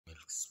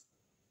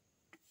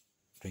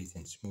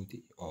raisin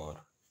smoothie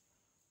or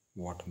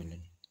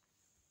watermelon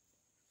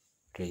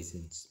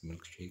raisins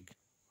milkshake,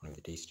 one of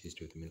the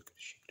tastiest of the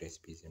milkshake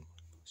recipes and one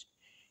of the most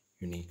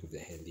unique of the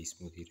healthy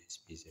smoothie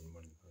recipes and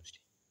one of the most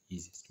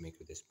easiest to make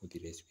of the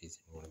smoothie recipes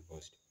and one of the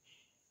most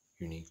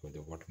unique of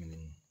the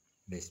watermelon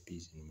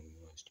recipes and one of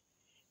the most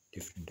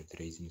different of the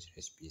raisins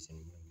recipes and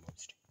one of the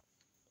most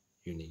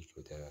unique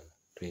of the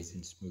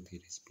raisin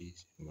smoothie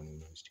recipes and one of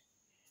the most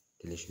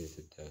delicious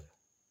of the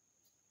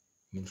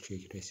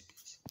milkshake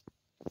recipes.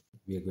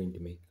 We are going to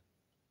make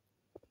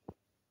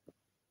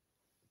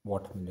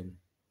watermelon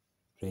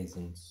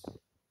raisins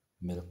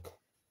milk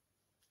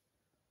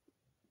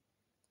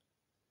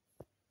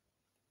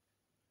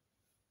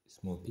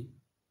smoothie.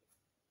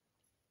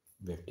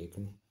 We have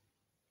taken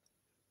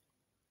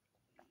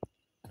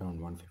around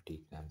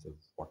 150 grams of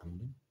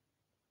watermelon,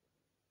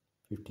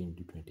 15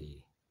 to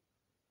 20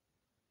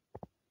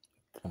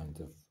 grams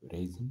of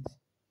raisins,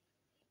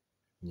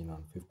 and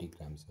around 50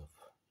 grams of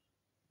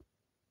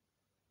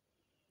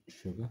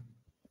sugar.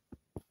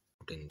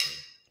 Put in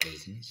the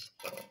raisins,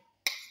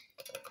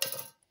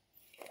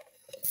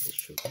 the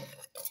sugar,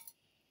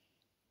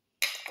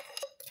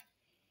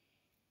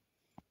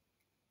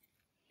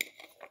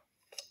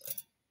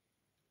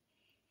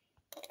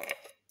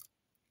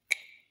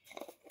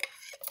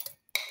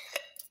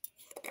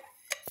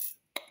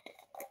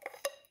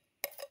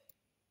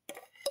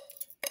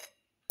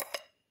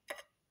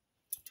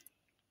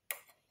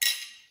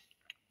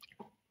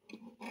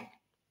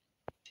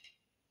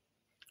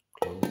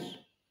 close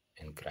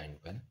and grind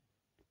well.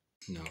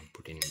 Now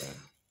put in the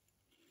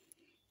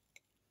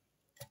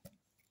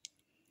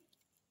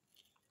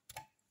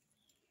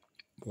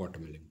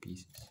watermelon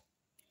pieces.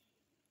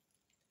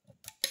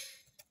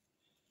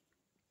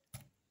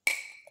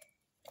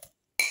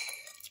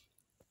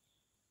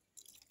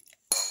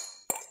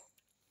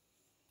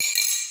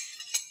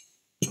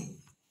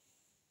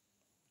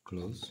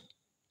 Close,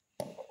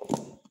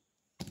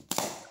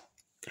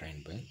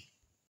 grind well,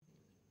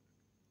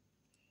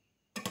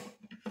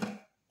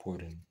 pour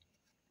in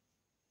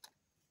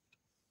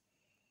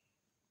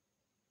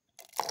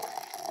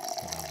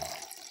around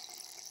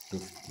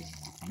 250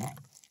 ml of milk,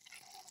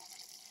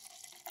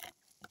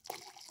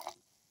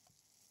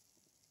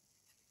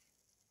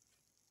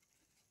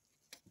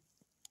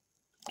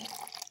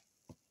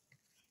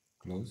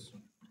 close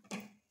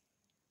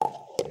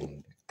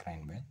and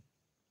grind well.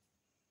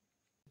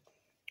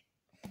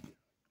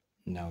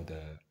 Now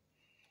the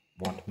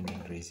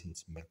watermelon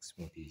raisins milk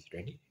smoothie is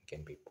ready and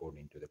can be poured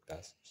into the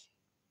glasses.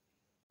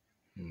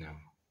 Now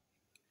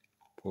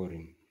pour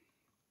in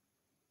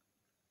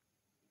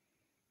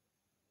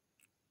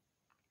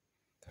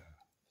the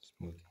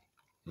smoothie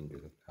into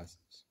the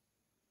glasses.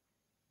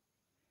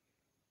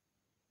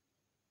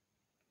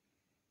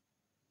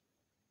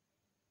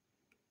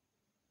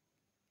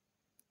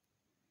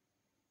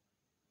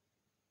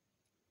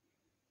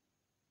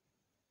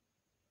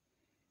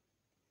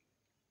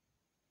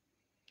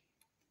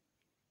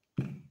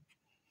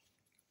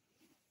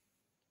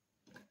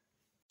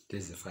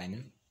 This is the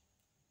final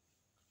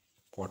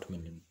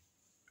watermelon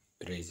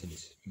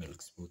raisins milk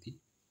smoothie,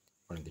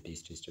 one of the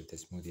tastiest of the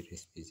smoothie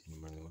recipes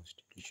and one of the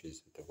most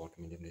delicious of the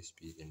watermelon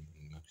recipes and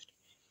one of the most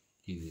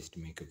easiest to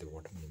make of the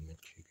watermelon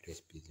milkshake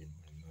recipes and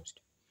one of the most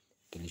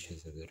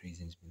delicious of the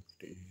raisins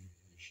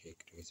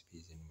milkshake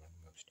recipes and one of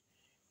the most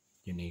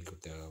unique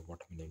of the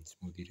watermelon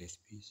smoothie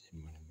recipes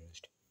and one of the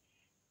most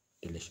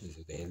delicious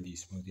of the healthy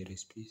smoothie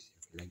recipes.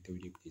 If you like the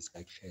video, please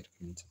like, share,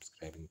 comment,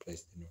 subscribe and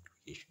press the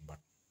notification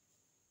button.